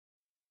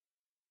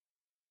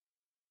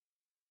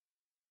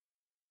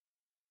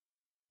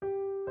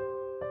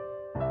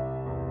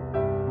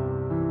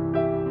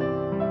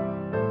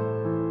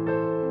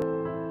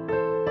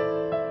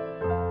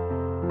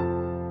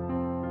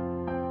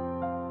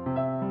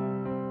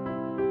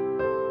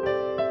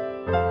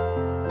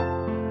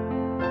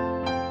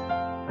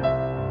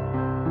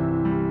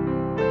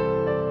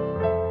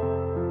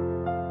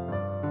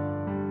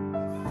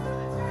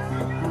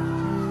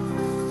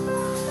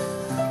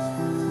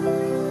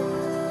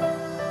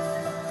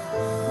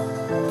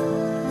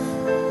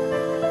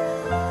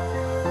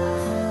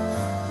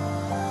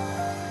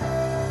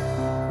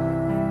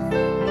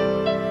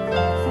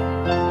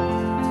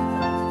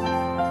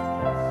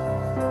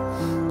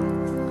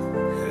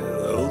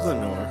Hello,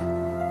 Lenore.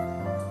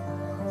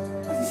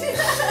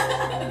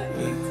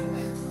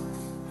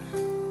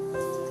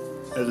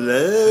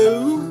 Hello?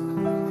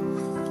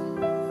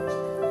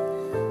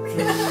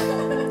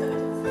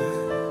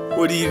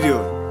 What are you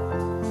doing?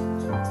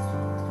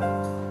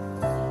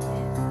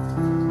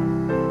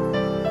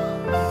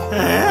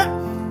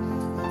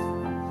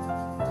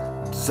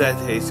 Does that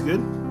taste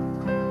good?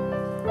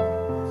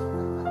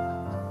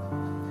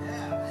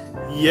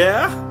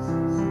 Yeah?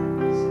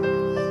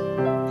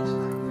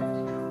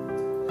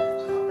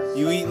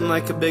 You eating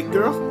like a big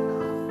girl?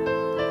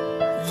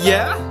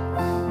 Yeah?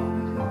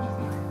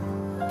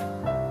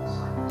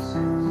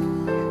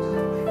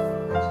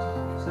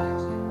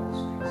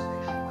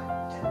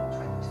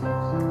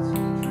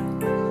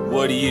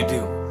 What do you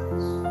do?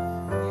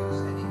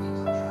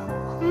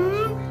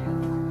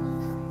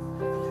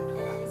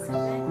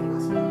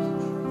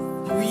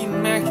 You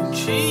eating mac and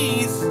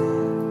cheese?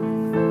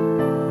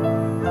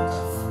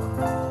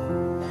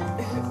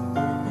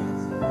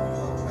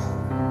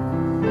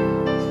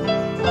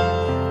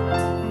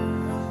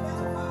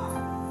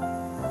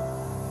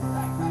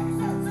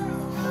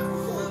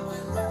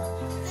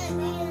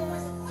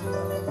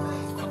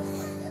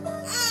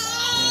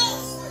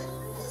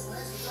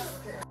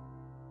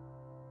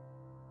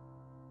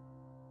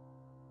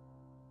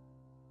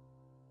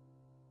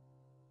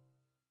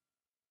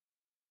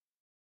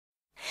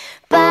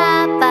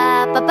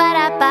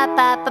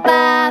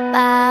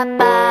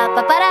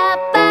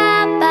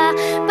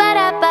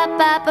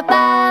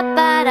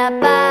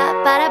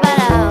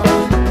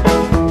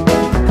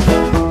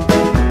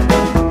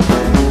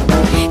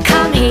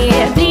 Come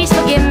here, please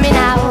forgive me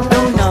now.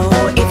 Don't know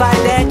if I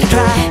dare to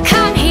try.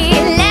 Come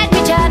here, let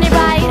me turn it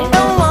right.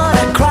 Don't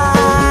wanna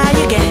cry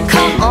again.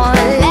 Come on,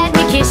 let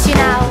me kiss you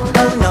now.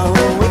 Don't know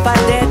if I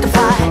dare to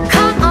fight.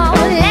 Come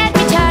on, let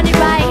me turn it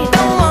right.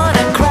 Don't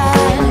wanna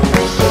cry.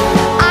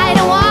 I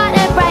don't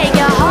wanna break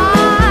your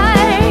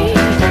heart.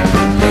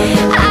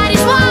 I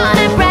just want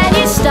a brand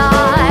new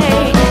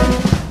start.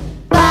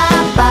 Ba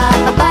ba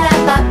ba ba da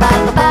ba ba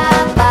ba ba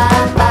ba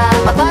ba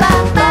ba ba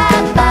ba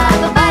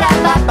ba ba da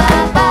ba ba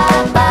ba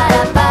ba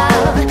da ba ba ba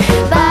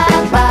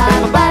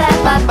ba da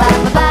ba ba ba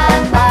ba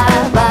ba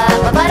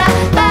ba ba da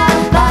ba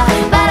ba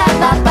ba da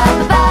ba ba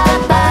ba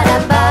ba da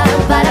ba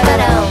ba da ba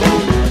da.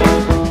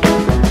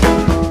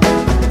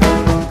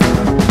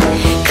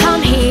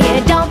 Come here,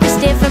 don't be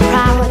stiff and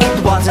proud. It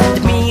wasn't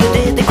me who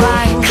did the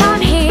crime.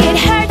 Come here, it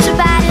hurts so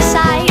bad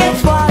inside.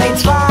 It's what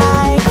it's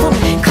like for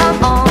me.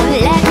 Come on,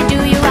 let me do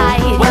you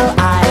right. Well,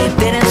 I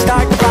didn't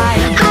start the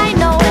fight. I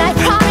know and I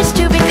promise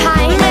to be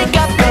kind. Make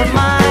up your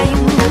mind.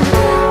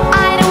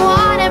 I don't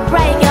wanna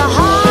break your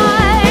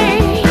heart.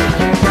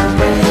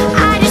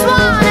 I just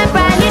want a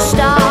brand new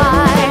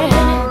start.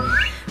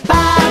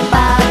 Ba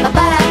ba ba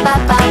ba da ba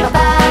ba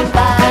ba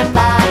ba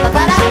ba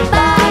ba da ba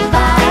ba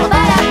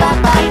ba da ba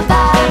ba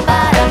ba ba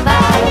da ba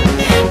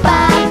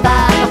ba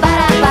ba ba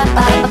da ba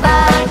ba ba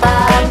ba ba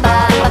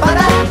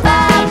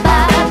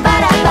ba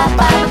da ba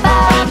ba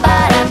ba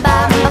da ba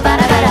ba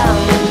da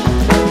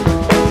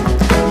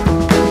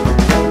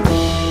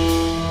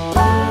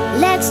ba.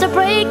 Let's stop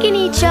breaking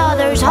each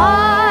other's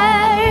heart.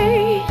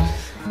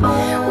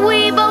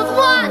 We both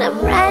want a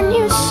brand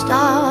new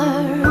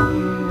start.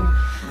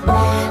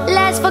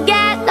 Let's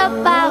forget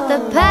about the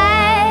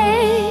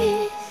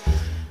past.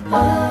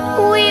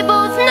 We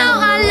both know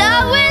our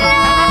love will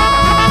last.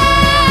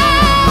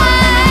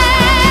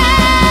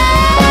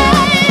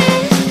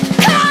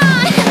 Come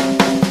on!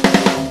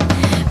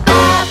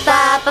 Ba ba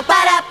ba ba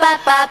da ba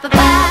ba ba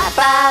ba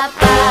ba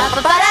ba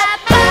ba ba da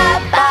ba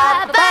ba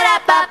ba da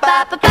ba ba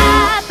ba ba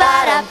ba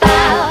da ba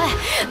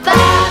ba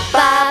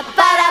ba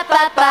ba da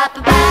ba ba ba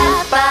ba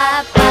ba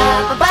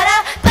ba da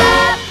ba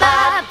ba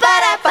ba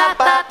da ba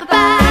ba ba ba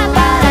ba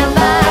da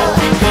ba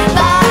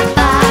ba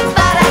ba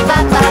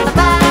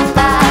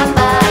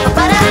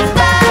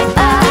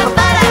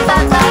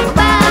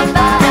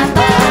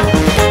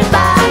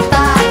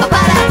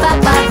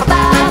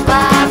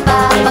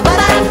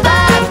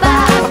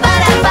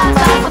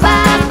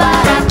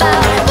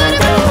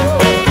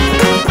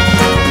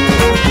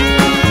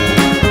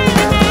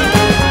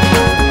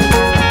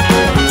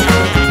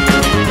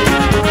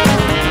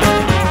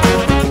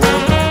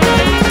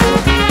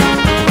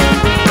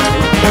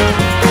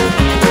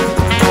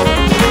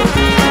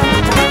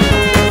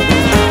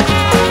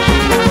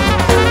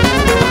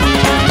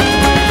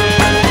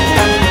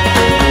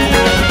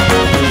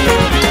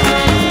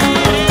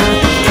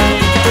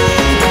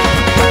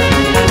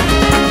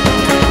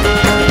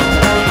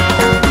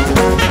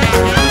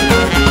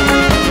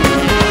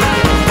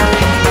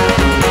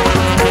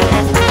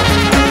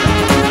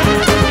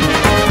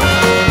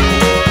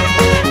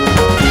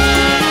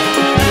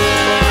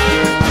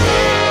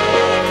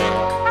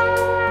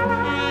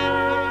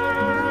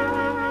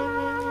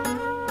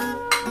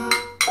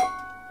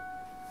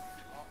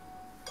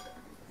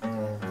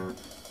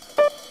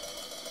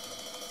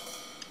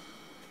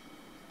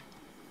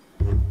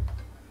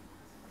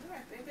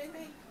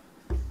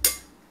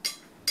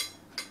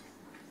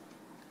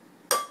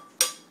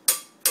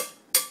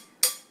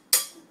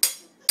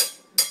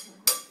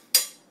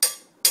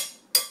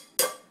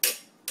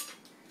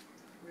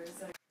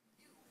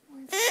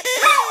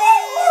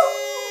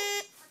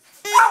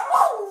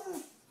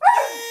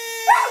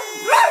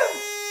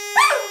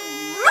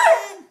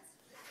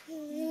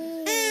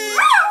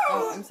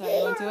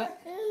to it.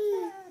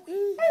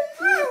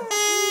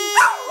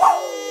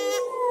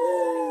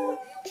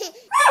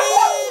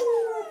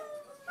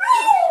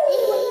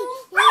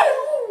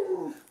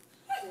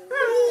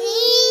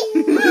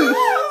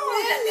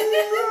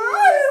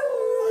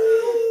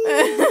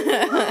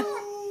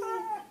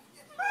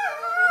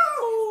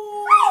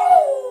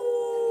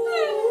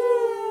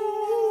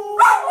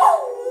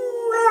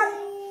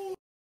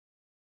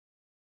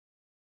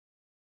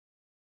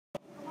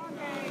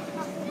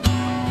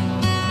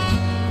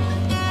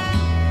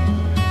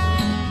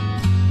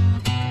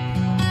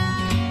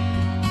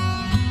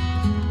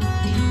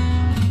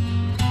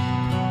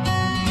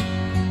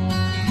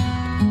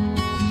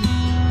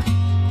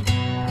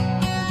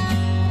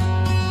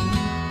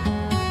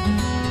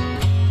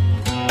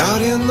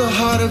 Out in the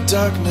heart of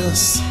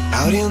darkness,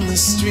 out in the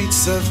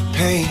streets of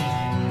pain,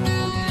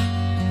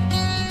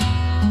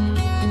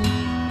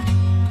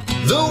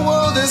 the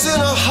world is in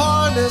a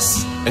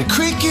harness and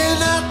creaking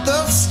at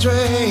the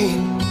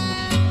strain.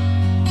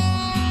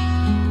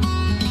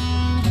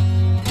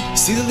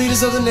 See the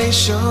leaders of the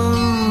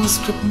nations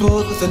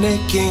crippled with an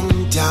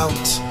aching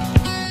doubt.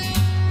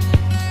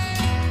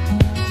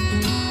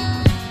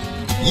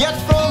 Yet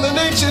from an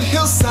ancient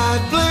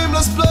hillside,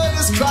 blameless blood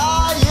is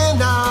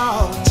crying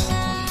out.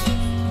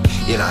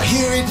 And I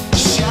hear it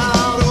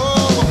shout,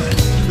 oh,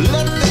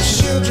 let the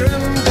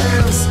children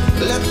dance,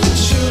 let the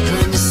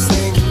children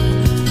sing.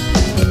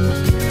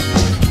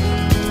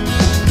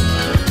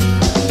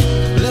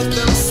 Let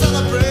them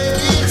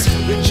celebrate,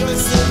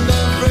 rejoice in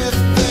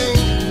everything.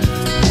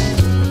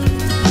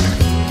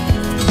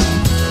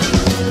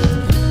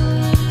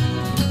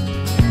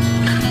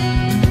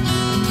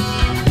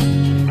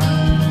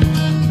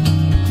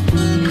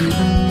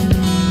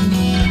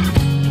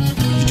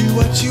 You do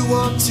what you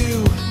want to.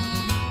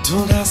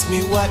 Don't ask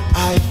me what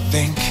I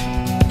think.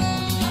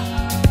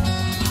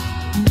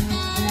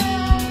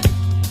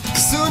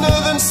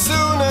 Sooner than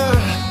sooner,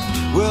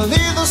 we'll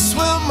either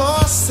swim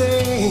or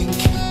sink.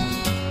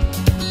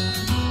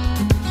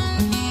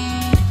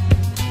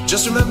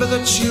 Just remember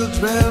the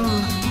children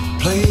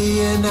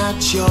playing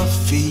at your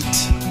feet.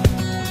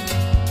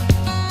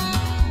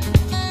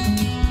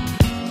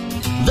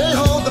 They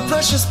hold the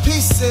precious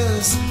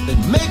pieces that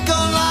make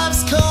our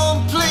lives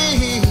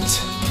complete.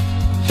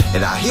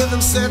 And I hear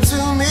them say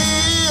to me,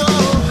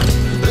 oh,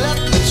 let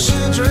the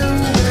children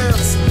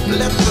dance,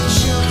 let the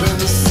children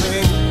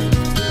sing.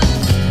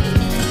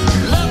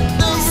 Let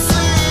them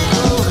sing,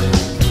 oh,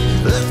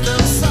 let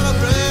them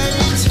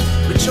celebrate,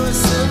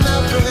 rejoice in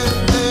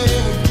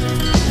everything.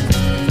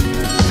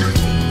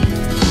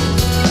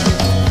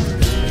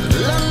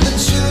 Let the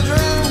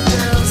children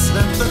dance,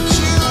 let the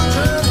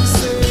children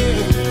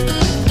sing.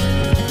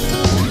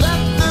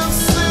 Let them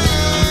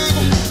sing,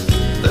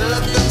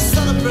 let them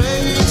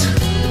celebrate.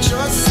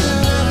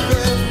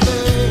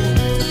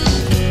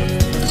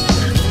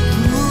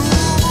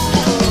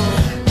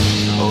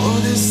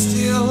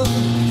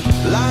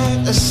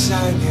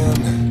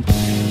 Shining,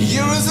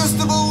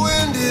 irresistible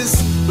wind is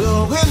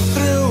blowing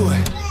through,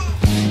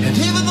 and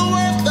even the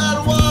work that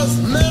was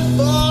meant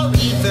for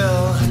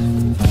evil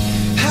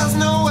has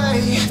no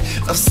way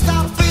of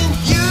stopping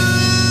you.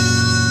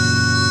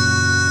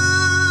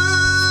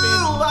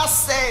 I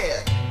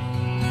said,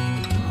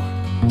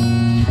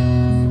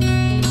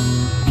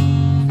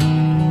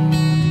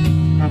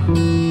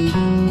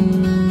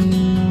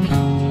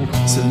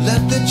 so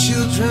let the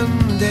children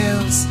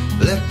dance,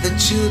 let the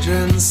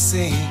children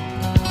sing.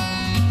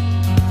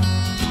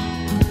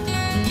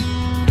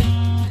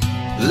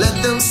 Let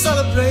them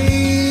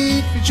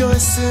celebrate,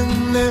 rejoice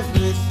in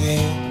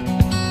everything.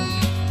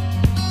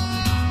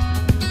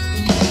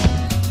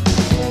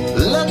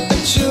 Let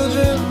the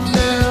children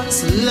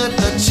dance, let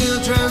the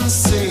children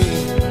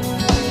sing.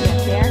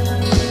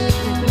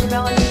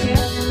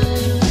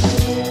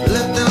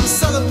 Let them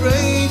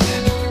celebrate,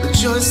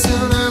 rejoice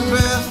in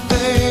everything.